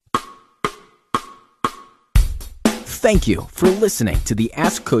Thank you for listening to the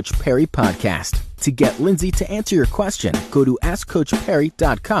Ask Coach Perry podcast. To get Lindsay to answer your question, go to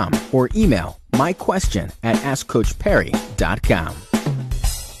AskCoachPerry.com or email myquestion@AskCoachPerry.com.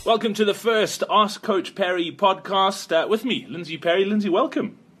 Welcome to the first Ask Coach Perry podcast with me, Lindsay Perry. Lindsay,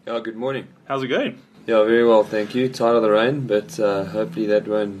 welcome. Yeah, good morning. How's it going? Yeah, very well, thank you. Tired of the rain, but hopefully that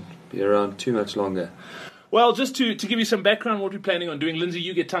won't be around too much longer. Well, just to give you some background, what we're planning on doing, Lindsay,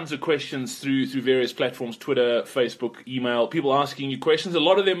 you get tons of questions through various platforms, Twitter, Facebook, email, people asking you questions. A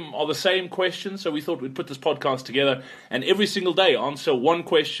lot of them are the same questions, so we thought we'd put this podcast together and every single day answer one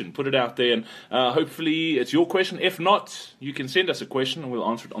question, put it out there, and hopefully it's your question. If not, you can send us a question and we'll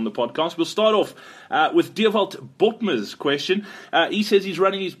answer it on the podcast. We'll start off with Dewald Botma's question. He says he's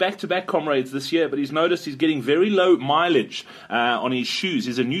running his back-to-back comrades this year, but he's noticed he's getting very low mileage on his shoes.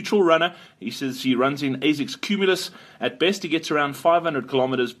 He's a neutral runner. He says he runs in ASICS Cumulus. At best, he gets around 500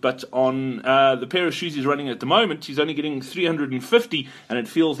 kilometers, but on the pair of shoes he's running at the moment, he's only getting 350, and it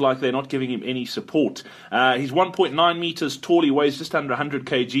feels like they're not giving him any support. He's 1.9 meters tall. He weighs just under 100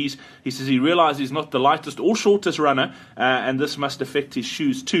 kgs. He says he realizes he's not the lightest or shortest runner, and this must affect his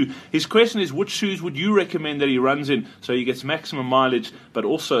shoes too. His question is, which shoes would you recommend that he runs in so he gets maximum mileage, but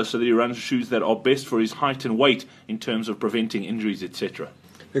also so that he runs shoes that are best for his height and weight in terms of preventing injuries, etc.?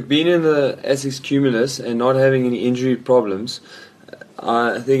 Look, being in the ASICS Cumulus and not having any injury problems,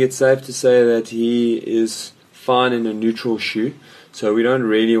 I think it's safe to say that he is fine in a neutral shoe. So we don't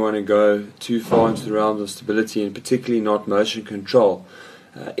really want to go too far into the realms of stability, and particularly not motion control.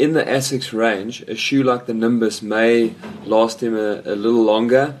 In the ASICS range, a shoe like the Nimbus may last him a little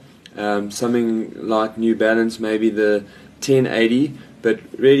longer. Something like New Balance, maybe the 1080, but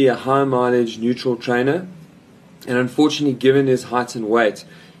really a high mileage neutral trainer. And unfortunately, given his height and weight,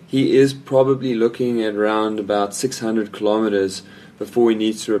 he is probably looking at around about 600 kilometers before he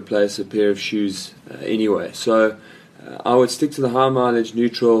needs to replace a pair of shoes anyway. So I would stick to the high mileage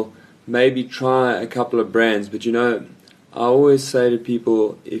neutral, maybe try a couple of brands. But you know, I always say to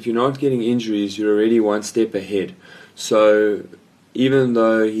people, if you're not getting injuries, you're already one step ahead. So even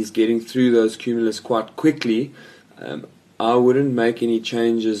though he's getting through those Cumulus quite quickly, I wouldn't make any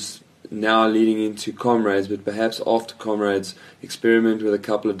changes now leading into Comrades, but perhaps after Comrades experiment with a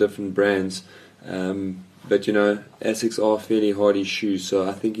couple of different brands. But you know, ASICS are fairly hardy shoes, so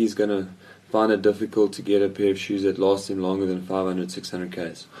I think he's going to find it difficult to get a pair of shoes that last him longer than 500, 600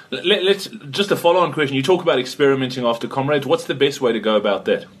 Ks. Let's just a follow-on question. You talk about experimenting after Comrades. What's the best way to go about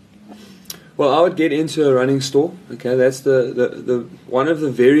that? Well, I would get into a running store. Okay, that's the one of the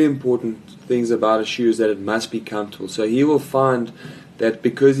very important things about a shoe is that it must be comfortable. So he will find that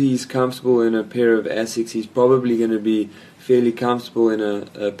because he's comfortable in a pair of ASICS, he's probably going to be fairly comfortable in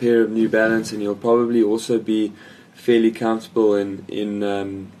a pair of New Balance, and he'll probably also be fairly comfortable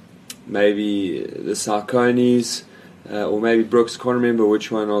in maybe the Sauconys or maybe Brooks. Can't remember which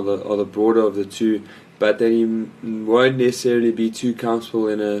one are the broader of the two, but that he won't necessarily be too comfortable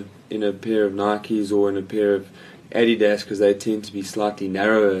in a pair of Nikes or in a pair of Adidas, because they tend to be slightly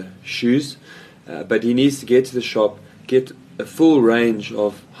narrower shoes. But he needs to get to the shop, get a full range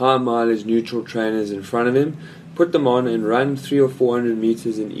of high mileage neutral trainers in front of him, put them on and run 300 or 400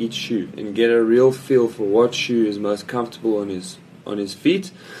 meters in each shoe and get a real feel for what shoe is most comfortable on his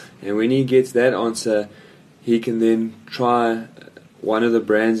feet. And when he gets that answer, he can then try one of the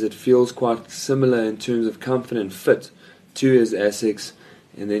brands that feels quite similar in terms of comfort and fit to his ASICS,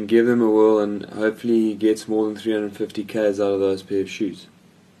 and then give them a whirl, and hopefully he gets more than 350 Ks out of those pair of shoes.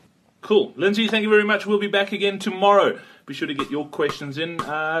 Cool. Lindsay, thank you very much. We'll be back again tomorrow. Be sure to get your questions in.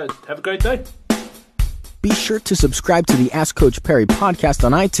 Have a great day. Be sure to subscribe to the Ask Coach Perry podcast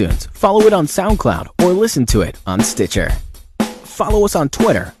on iTunes, follow it on SoundCloud, or listen to it on Stitcher. Follow us on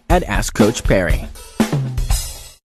Twitter @AskCoachPerry.